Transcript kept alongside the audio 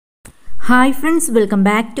Hi friends, welcome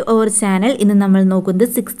back to our channel. ഇന്ന് നമ്മൾ നോക്കുന്നത്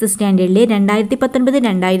 6th സ്റ്റാൻഡേർഡിലെ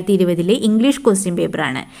 2019-2020 ഇംഗ്ലീഷ് ക്വസ്റ്റ്യൻ പേപ്പർ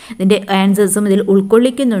ആണ്. ഇതിന്റെ ആൻസേഴ്സും ഇതിൽ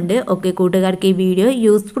ഉൾക്കൊള്ളിക്കുന്നുണ്ട്. ഓക്കെ കൂട്ടുകാർക്ക് ഈ വീഡിയോ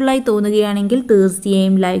യൂസ്ഫുൾ ആയി തോന്നുകയാണെങ്കിൽ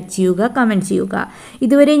തീർച്ചയായും ലൈക്ക് ചെയ്യുക, കമന്റ് ചെയ്യുക.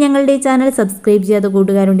 ഇതുവരെ ഞങ്ങളുടെ ചാനൽ സബ്സ്ക്രൈബ് ചെയ്യാത്ത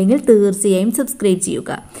കൂട്ടുകാരുണ്ടെങ്കിൽ തീർച്ചയായും സബ്സ്ക്രൈബ്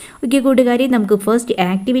ചെയ്യുക. ഓക്കെ കൂട്ടുകാരെ, നമുക്ക് ഫസ്റ്റ്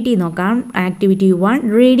ആക്ടിവിറ്റി നോക്കാം. Activity 1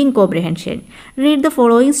 reading comprehension. Read the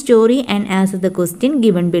following story and answer the question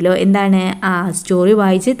given below. എന്താണ് ആ സ്റ്റോറി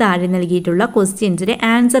വായിച്ച് താഴെ നൽകിയിട്ടുള്ള ക്വസ്റ്റ്യൻസിന്റെ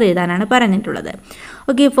ആൻസർ എഴുതാനാണ് പറഞ്ഞിട്ടുള്ളത്.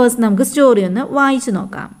 ഓക്കെ ഫസ്റ്റ് നമുക്ക് സ്റ്റോറി ഒന്ന് വായിച്ചു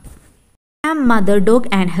നോക്കാം. A mother dog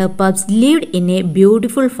and her pups lived in a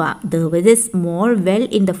beautiful farm. There was a small well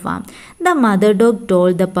in the farm. The mother dog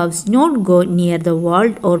told the pups not go near the well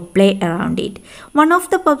or play around it. One of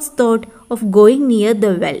the pups thought of going near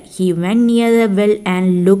the well. He went near the well and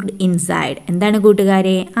looked inside. എന്താണ്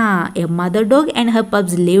കൂട്ടുകാരെ? A mother dog and her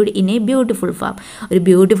pups lived in a beautiful farm. ഒരു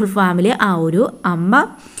beautiful ഫാമിൽ ഒരു അമ്മ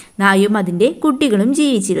നായും അതിൻ്റെ കുട്ടികളും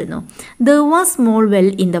ജീവിച്ചിരുന്നു. There was small well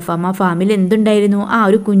in the farm. ആ ഫാമിൽ എന്തുണ്ടായിരുന്നു?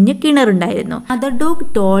 ഒരു കുഞ്ഞു കിണറുണ്ടായിരുന്നു. Mother dog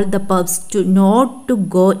told the pups not to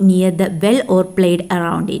go near the well or played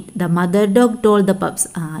around it. The mother dog told the pups.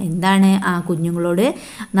 എന്താണ് കുഞ്ഞുങ്ങളോട്,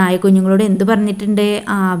 നായ കുഞ്ഞുങ്ങളോട് എന്ത് പറഞ്ഞിട്ടുണ്ട്?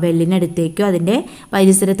 വെല്ലിനടുത്തേക്കോ അതിൻ്റെ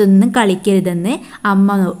പരിസരത്തൊന്നും കളിക്കരുതെന്ന്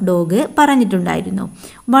അമ്മ ഡോഗ് പറഞ്ഞിട്ടുണ്ടായിരുന്നു.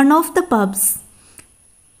 One of the pups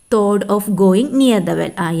thought of going near the well.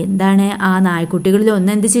 എന്താണ് നായ്ക്കുട്ടികളിൽ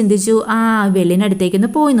ഒന്ന് എന്ത് ചിന്തിച്ചു? വെല്ലിനടുത്തേക്കൊന്ന്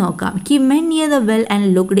പോയി നോക്കാം. He went near the well and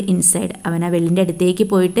looked inside. അവൻ ആ വെല്ലിൻ്റെ അടുത്തേക്ക്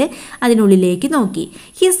പോയിട്ട് അതിനുള്ളിലേക്ക് നോക്കി.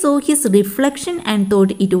 He so his reflection and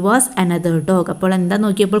thought it was another dog. അപ്പോൾ എന്താ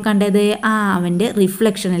നോക്കിയപ്പോൾ കണ്ടത്? അവൻ്റെ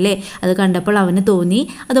റിഫ്ലക്ഷൻ അല്ലേ, അത് കണ്ടപ്പോൾ അവന് തോന്നി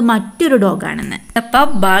അത് മറ്റൊരു ഡോഗാണെന്ന്. The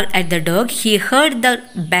പപ്പ് ബാർക്ക്ഡ് at the dog. He heard the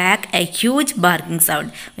back A huge barking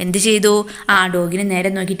sound. എന്ത് ചെയ്തു? ഡോഗിനെ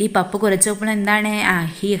നേരെ നോക്കിയിട്ട് ഈ പപ്പ് കുറച്ചപ്പോൾ എന്താണ്?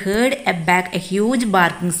 He heard back a huge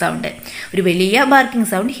barking sound. ഒരു വലിയ ബാർക്കിംഗ്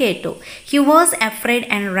സൗണ്ട് കേട്ടു. He was afraid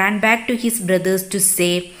and ran back to his brothers to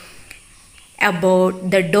say about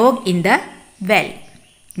the dog in the well.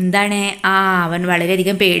 എന്താണ്? അവൻ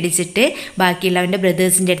വളരെയധികം പേടിച്ചിട്ട് ബാക്കിയുള്ളവൻ്റെ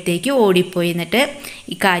ബ്രദേഴ്സിൻ്റെ അടുത്തേക്ക് ഓടിപ്പോയി എന്നിട്ട്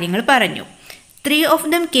ഈ കാര്യങ്ങൾ പറഞ്ഞു. 3 of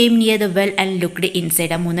them came near the well and looked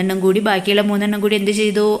inside. ബാക്കിയുള്ള മൂന്നെണ്ണം കൂടി എന്ത്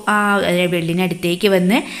ചെയ്തു? വെള്ളിനടുത്തേക്ക്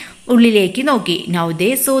വന്ന് ഉള്ളിലേക്ക് നോക്കി. Now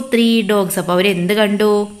they saw 3 dogs. അപ്പോൾ അവരെന്ത്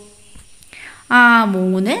കണ്ടു?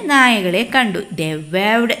 3 നായകളെ കണ്ടു. They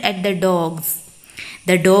waved at the dogs.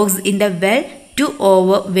 The dogs in the well to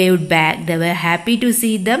over waved back. They were happy to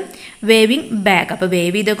see them waving back. അപ്പോൾ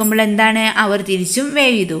വേവ് ചെയ്ത് നോക്കുമ്പോൾ എന്താണ്? അവർ തിരിച്ചും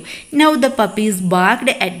വേവ് ചെയ്തു. Now the puppies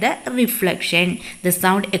barked at the reflection. The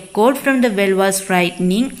sound echoed from the well was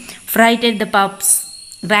frightening. Frightened the pups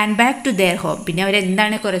ran back to their home. പിന്നെ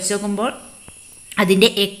അവരെന്താണ് കുറച്ച് നോക്കുമ്പോൾ അതിൻ്റെ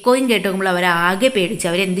എക്കോയും കേട്ട് നോക്കുമ്പോൾ അവരാകെ പേടിച്ച്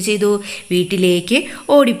അവരെന്ത് ചെയ്തു? വീട്ടിലേക്ക്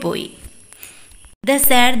ഓടിപ്പോയി. They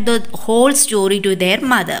said the whole story to their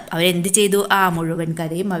mother. അവരെന്ത് ചെയ്തു? മുഴുവൻ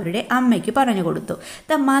കഥയും അവരുടെ അമ്മയ്ക്ക് പറഞ്ഞു കൊടുത്തു.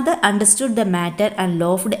 The mother understood the matter and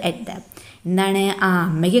laughed at them. എന്താണ്?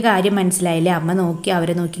 അമ്മയ്ക്ക് കാര്യം മനസ്സിലായില്ലേ? അമ്മ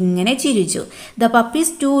അവരെ നോക്കി ഇങ്ങനെ ചിരിച്ചു. The puppies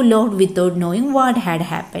too laughed without knowing what had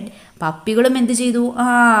happened. പപ്പികളും എന്ത് ചെയ്തു?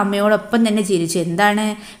 അമ്മയോടൊപ്പം തന്നെ ചിരിച്ചു. എന്താണ്?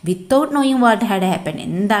 Without knowing what had happen.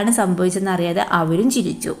 എന്താണ് സംഭവിച്ചതെന്ന് അറിയാതെ അവരും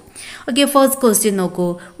ചിരിച്ചു. ഓക്കെ ഫസ്റ്റ് ക്വസ്റ്റ്യൻ നോക്കൂ.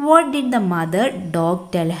 What did the mother dog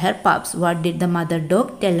tell her puffs? What did the mother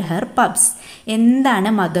dog tell her puffs? എന്താണ്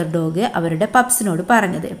മദർ ഡോഗ് അവരുടെ പപ്സിനോട്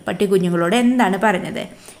പറഞ്ഞത്? പട്ടിക്കുഞ്ഞുങ്ങളോട് എന്താണ്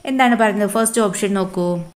പറഞ്ഞത്? ഫസ്റ്റ് ഓപ്ഷൻ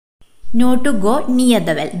നോക്കൂ. Not to go near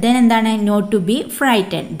the well. Then എന്താണ്? Not to be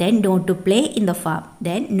frightened. Then not to play in the farm.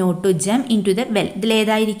 Then not to jump into the well.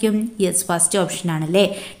 ഇതിലേതായിരിക്കും? Yes first option ആണല്ലേ.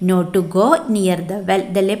 Not to go near the well.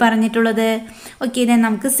 ഇതല്ലേ പറഞ്ഞിട്ടുള്ളത്. Okay then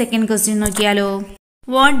നമുക്ക് second question നോക്കിയാലോ.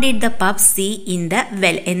 What did the pup see in the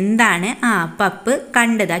well? എന്താണ് പപ്പ്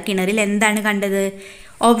കണ്ടത്? കിണറിൽ എന്താണ് കണ്ടത്?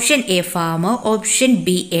 Option A farmer, option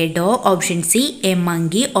B A dog, option C A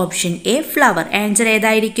monkey, option A flower. Answer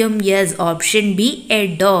ഏതായിരിക്കും? Yes option B A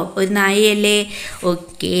dog. ഒരു നായയല്ലേ?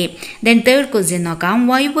 Okay then third question നോക്കാം.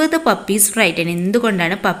 Y were the puppies frighten?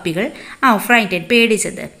 എന്തുകൊണ്ടാണ് പപ്പികൾ frighten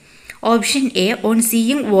പേടിച്ചത്? Option A on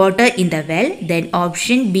seeing water in the well. Then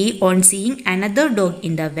option B on seeing another dog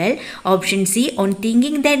in the well. Option C on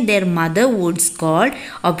thinking that there mother would scold.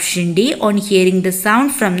 Option D on hearing the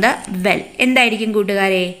sound from the well. എന്തായിരിക്കും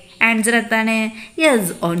കൂട്ടുകാരെ? Answer എന്താണ്? Yes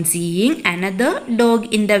on seeing another dog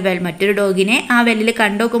in the well. മറ്റൊരു ഡോഗിനെ വെല്ലിൽ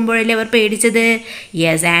കണ്ടുനോക്കുമ്പോഴല്ലേ അവർ പേടിച്ചത്?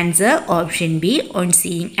 Yes answer option B on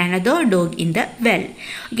seeing another dog in the well.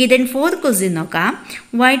 Okay then fourth question നോക്കാം.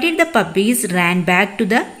 Why did the puppies Rann back to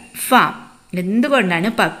the farm? എന്തുകൊണ്ടാണ്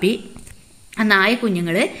നായ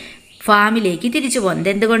കുഞ്ഞുങ്ങൾ ഫാമിലേക്ക് തിരിച്ചു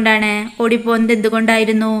പോകുന്നത് എന്തുകൊണ്ടാണ്? ഓടിപ്പോകുന്നത്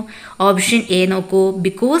എന്തുകൊണ്ടായിരുന്നു? Option A നോക്കൂ,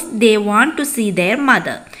 because they want to see there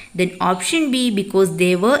mother. Then option B, because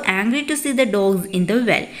they were angry to see the dogs in the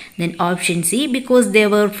well. Then option C, because they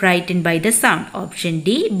were frightened by the sound. Option D,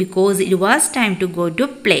 because it was time to go to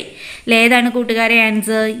play. ഏതാണ് കൂട്ടുകാരെ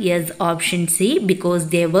answer? Yes, option C, because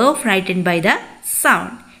they were frightened by the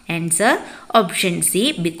sound. Answer option C,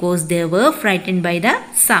 because they were frightened by the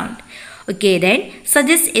sound. Okay, then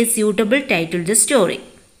suggest a suitable title to the story.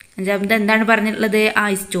 അഞ്ചാമത് എന്താണ് പറഞ്ഞിട്ടുള്ളത്? ആ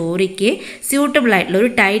സ്റ്റോറിക്ക് suitable ആയിട്ടുള്ള ഒരു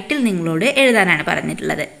title നിങ്ങളോട് എഴുതാനാണ്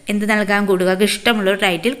പറഞ്ഞിട്ടുള്ളത്. എന്ത് നൽകാൻ? കൂട്ടുകാർക്ക് ഇഷ്ടമുള്ള ഒരു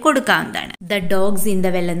ടൈറ്റിൽ കൊടുക്കാവുന്നതാണ്. The dogs in the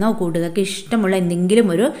well എന്നോ കൂട്ടുകാർക്ക് ഇഷ്ടമുള്ള എന്തെങ്കിലും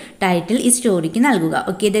ഒരു ടൈറ്റിൽ ഈ സ്റ്റോറിക്ക് നൽകുക.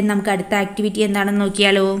 ഓക്കെ, ദെൻ നമുക്ക് അടുത്ത ആക്ടിവിറ്റി എന്താണെന്ന്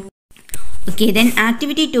നോക്കിയാലോ. Okay, then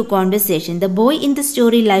activity 2, conversation. The boy in the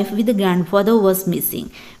story life with the grandfather was missing.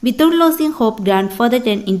 Without losing hope, grandfather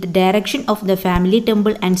turned in the direction of the family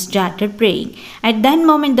temple and started praying. At that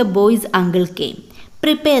moment, the boy's uncle came.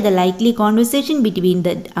 Prepare the likely conversation between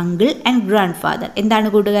the uncle and grandfather. എന്താണ്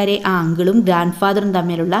കൂട്ടുകാരെ? ആ അങ്കിളും grand ഫാദറും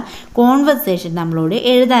തമ്മിലുള്ള conversation നമ്മളോട്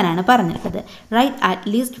എഴുതാനാണ് പറഞ്ഞിട്ടുള്ളത്. Right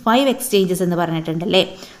at least 5 exchanges എന്ന് പറഞ്ഞിട്ടുണ്ടല്ലേ.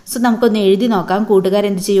 So നമുക്കൊന്ന് എഴുതി നോക്കാം. കൂട്ടുകാർ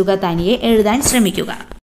എന്ത് ചെയ്യുക? തനിയെ എഴുതാൻ ശ്രമിക്കുക.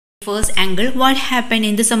 First uncle, what happen?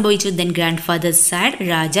 എന്ത് സംഭവിച്ചു? Then grand father sad,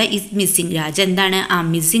 Raja is missing. രാജ എന്താണ്? ആ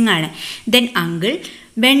മിസ്സിംഗ് ആണ്. Then uncle,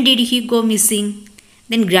 when did he go missing?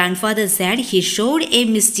 Then grandfather said he showed a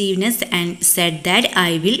mischievousness and said that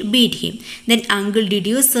I will beat him. Then uncle, did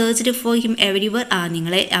you search for him everywhere?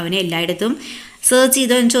 നിങ്ങൾ അവനെ എല്ലായിടത്തും search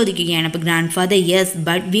ചെയ്തോ എന്ന് ചോദിക്കുകയാണ്. അപ്പോൾ grand father yes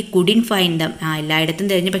but we കുഡിൻ find dum. എല്ലായിടത്തും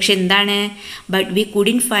തിരഞ്ഞു, പക്ഷെ എന്താണ്? ബട്ട് വി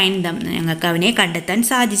കുഡിൻ ഫൈൻഡ് ദം, ഞങ്ങൾക്ക് അവനെ കണ്ടെത്താൻ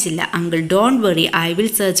സാധിച്ചില്ല. Uncle, don't worry, I will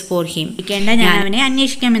search for him. ഞാൻ അവനെ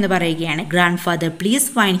അന്വേഷിക്കാമെന്ന് പറയുകയാണ്. Grand father,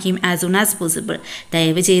 please find him as soon as possible.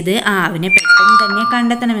 ദയവ് ചെയ്ത് അവനെ പെട്ടെന്ന് തന്നെ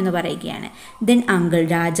കണ്ടെത്തണമെന്ന് പറയുകയാണ്. Then uncle,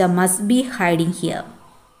 Raja must be hiding here.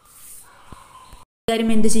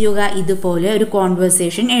 എന്ത് ചെയ്യുക? ഇതുപോലെ ഒരു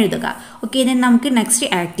കോൺവെർസേഷൻ എഴുതുക. ഓക്കെ, ദെൻ നമുക്ക് നെക്സ്റ്റ്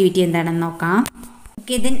ആക്ടിവിറ്റി എന്താണെന്ന് നോക്കാം.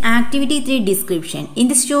 Okay, then activity 3, description. In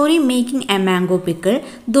the story Making a Mango Pickle,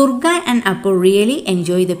 Durga and Appu really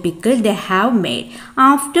enjoy the pickle they have made.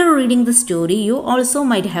 After reading the story, you also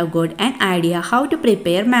might have got an idea how to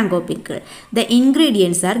prepare mango pickle. The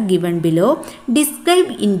ingredients are given below.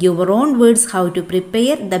 Describe in your own words how to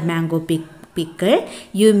prepare the mango pickle.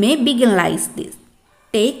 You may begin like this.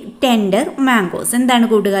 Take tender mangoes. എന്താണ്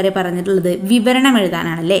കൂട്ടുകാരെ പറഞ്ഞിട്ടുള്ളത്? വിവരണം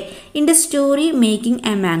എഴുതാനാണല്ലേ. In the story making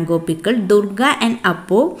A mango pickle, Durga and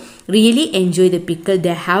Appu really enjoy the pickle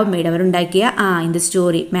they have made. അവരുണ്ടാക്കിയ in the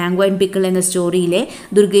story mango and pickle എന്ന സ്റ്റോറിയിലെ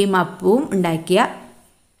ദുർഗയും അപ്പുവും ഉണ്ടാക്കിയ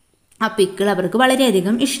ആ pickle അവർക്ക്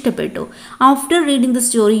വളരെയധികം ഇഷ്ടപ്പെട്ടു. After reading the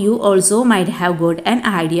story you also might have got an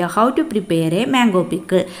idea how to prepare A mango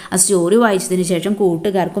pickle. ആ story വായിച്ചതിന് ശേഷം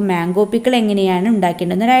കൂട്ടുകാർക്കും mango pickle എങ്ങനെയാണ്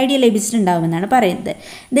ഉണ്ടാക്കേണ്ടതെന്നൊരു ഐഡിയ ലഭിച്ചിട്ടുണ്ടാവുമെന്നാണ് പറയുന്നത്.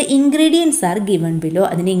 The ingredients are given below.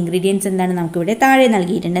 അതിൻ്റെ ഇൻഗ്രീഡിയൻസ് എന്താണ് നമുക്കിവിടെ താഴെ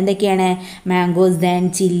നൽകിയിട്ടുണ്ട്. എന്തൊക്കെയാണ്? Mangoes, then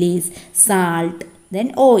chillies, salt, then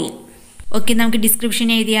oil. Okay, നമുക്ക് description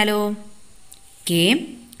എഴുതിയാലോ. Okay,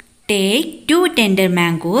 take 2 tender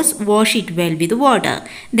mangoes, wash it well with water.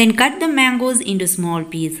 Then cut the mangoes into small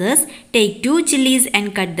pieces. Take 2 chilies and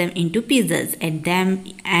cut them into pieces.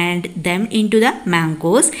 Add them into the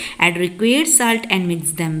mangoes. Add required salt and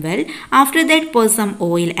mix them well. After that, pour some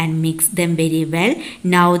oil and mix them very well.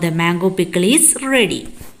 Now the mango pickle is ready.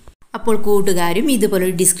 അപ്പോൾ കൂട്ടുകാരും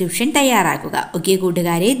ഇതുപോലൊരു description തയ്യാറാക്കുക. Okay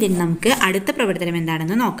കൂട്ടുകാരെ, ഇതിന് നമുക്ക് അടുത്ത പ്രവർത്തനം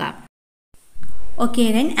എന്താണെന്ന് നോക്കാം. Okay,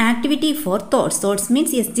 then activity 4, thoughts. Thoughts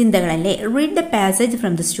means yes, ചിന്തകളല്ലേ. Read the passage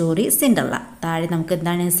from the story Cinderella. താഴെ നമുക്ക്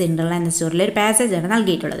എന്താണ് സിൻഡ്രല്ല എന്ന സ്റ്റോറിയിലെ ഒരു പാസേജാണ്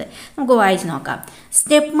നൽകിയിട്ടുള്ളത്. നമുക്ക് വായിച്ച് നോക്കാം.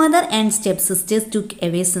 Step mother and step sisters took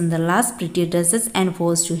away സിൻഡ്രല്ലാസ് pretty dresses and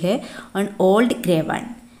force to hair an old grey one.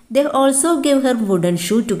 They also gave her wooden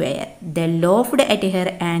shoe to wear. They laughed at her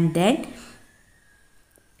and then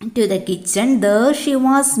to the kitchen. There she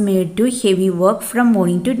was made to heavy work from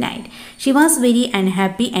morning to night. She was very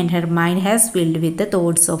unhappy and her mind has filled with the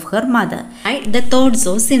thoughts of her mother. The thoughts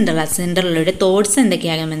of Cinderella. Cinderellയുടെ thoughts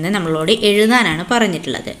എന്തൊക്കെയാകുമെന്ന് നമ്മളോട് എഴുതാനാണ്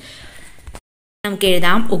പറഞ്ഞിട്ടുള്ളത്. നമുക്ക്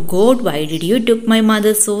എഴുതാം. Oh God, why did you took my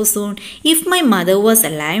mother so soon? If my mother was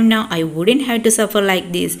alive now, I wouldn't have to suffer like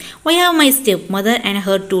this. Why are my stepmother and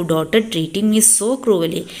her 2 daughters treating me so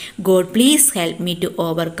cruelly? God, please help me to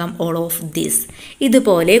overcome all of this.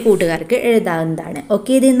 ഇതുപോലെ കൂട്ടുകാർക്ക് എഴുതാവുന്നതാണ്.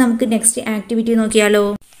 Okay, ഇത് നമുക്ക് next activity നോക്കിയാലോ.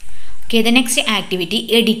 Okay, the next activity,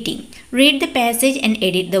 editing. Read the passage and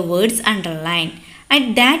edit the words underlined. At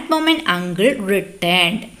that moment, uncle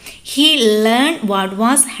returned. He learned what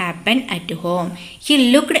was happened at home. He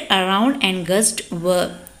looked around and guessed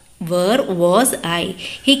where was I.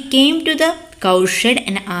 He came to the cowshed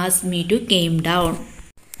and asked me to come down.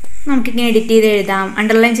 നമുക്കിങ്ങനെ edit ചെയ്ത് എഴുതാം.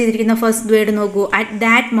 Underline ചെയ്തിരിക്കുന്ന first word നോക്കൂ. At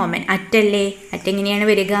that moment. അറ്റല്ലേ? At എങ്ങനെയാണ്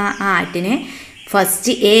വരിക? അറ്റിന്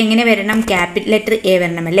first A എങ്ങനെ വരണം? Capital letter A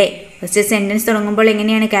വരണം അല്ലേ? ഫസ്റ്റ് സെൻറ്റൻസ് തുടങ്ങുമ്പോൾ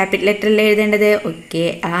എങ്ങനെയാണ് ക്യാപിറ്റൽ ലെറ്ററിൽ എഴുതേണ്ടത്? Okay.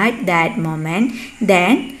 At that moment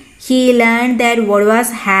then he learn that what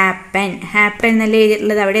was happen എന്നല്ലേ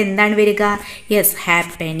എഴുതിയിട്ടുള്ളത്. അവിടെ എന്താണ് വരിക? Yes,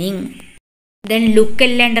 happening. ദെൻ ലുക്ക്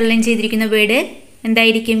അല്ലേ അണ്ടർലൈൻ ചെയ്തിരിക്കുന്ന വേർഡ്?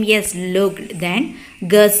 എന്തായിരിക്കും? Yes, looked. Then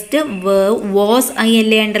guest was I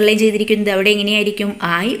അല്ലേ അണ്ടർലൈൻ ചെയ്തിരിക്കുന്നത്. അവിടെ എങ്ങനെയായിരിക്കും?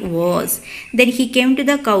 I was. Then he came to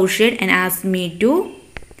the cow shed and ask me to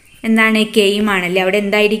എന്താണ്? കെയിം ആണല്ലേ. അവിടെ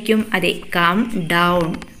എന്തായിരിക്കും? അതെ, കം ഡൗൺ.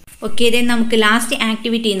 ഓക്കെ. ദെൻ നമുക്ക് ലാസ്റ്റ്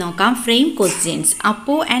ആക്ടിവിറ്റി നോക്കാം. Frame questions.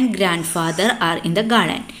 Appu and grand father are in the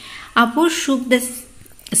garden. Appu shook the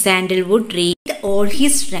sandalwood tree with all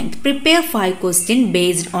his strength. Prepare 5 questions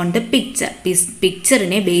based on the picture.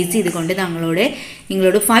 പിക്ചറിനെ base ചെയ്തുകൊണ്ട്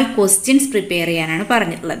നിങ്ങളോട് 5 questions prepare ചെയ്യാനാണ്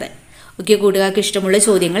പറഞ്ഞിട്ടുള്ളത്. Okay, കൂട്ടുകാർക്ക് ഇഷ്ടമുള്ള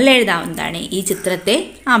ചോദ്യങ്ങൾ എഴുതാവുന്നതാണ്. ഈ ചിത്രത്തെ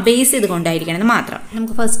ബേസ് ചെയ്തുകൊണ്ടായിരിക്കണം മാത്രം.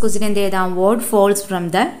 നമുക്ക് ഫസ്റ്റ് ക്വസ്റ്റ്യൻ എന്ത് എഴുതാം? What false from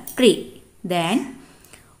the tree. Then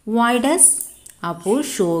why does Appu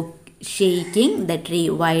shaking the tree.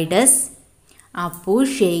 Why does Appu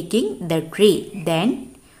shaking the tree. Then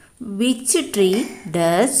which tree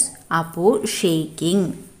does Apu shaking?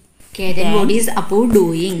 Okay, then what is Apu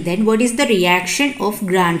doing? Then what is the reaction of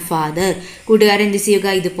grandfather? കൂട്ടുകാരെ എന്ത്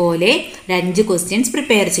ചെയ്യുക? ഇതുപോലെ 5 questions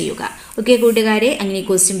prepare ചെയ്യുക. Okay കൂട്ടുകാരെ, അങ്ങനെ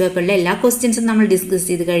question പേപ്പറിലെ എല്ലാ ക്വസ്റ്റ്യൻസും നമ്മൾ ഡിസ്കസ്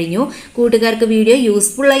ചെയ്ത് കഴിഞ്ഞു. കൂട്ടുകാർക്ക് വീഡിയോ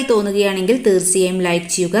യൂസ്ഫുള്ളായി തോന്നുകയാണെങ്കിൽ തീർച്ചയായും ലൈക്ക്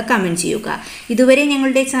ചെയ്യുക, കമൻറ്റ് ചെയ്യുക. ഇതുവരെ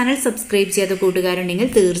ഞങ്ങളുടെ ചാനൽ സബ്സ്ക്രൈബ് ചെയ്യാത്ത കൂട്ടുകാരുണ്ടെങ്കിൽ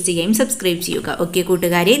തീർച്ചയായും സബ്സ്ക്രൈബ് ചെയ്യുക. ഓക്കെ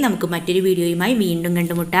കൂട്ടുകാരെ, നമുക്ക് മറ്റൊരു വീഡിയോയുമായി വീണ്ടും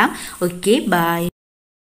കണ്ടുമുട്ടാം. Okay, by.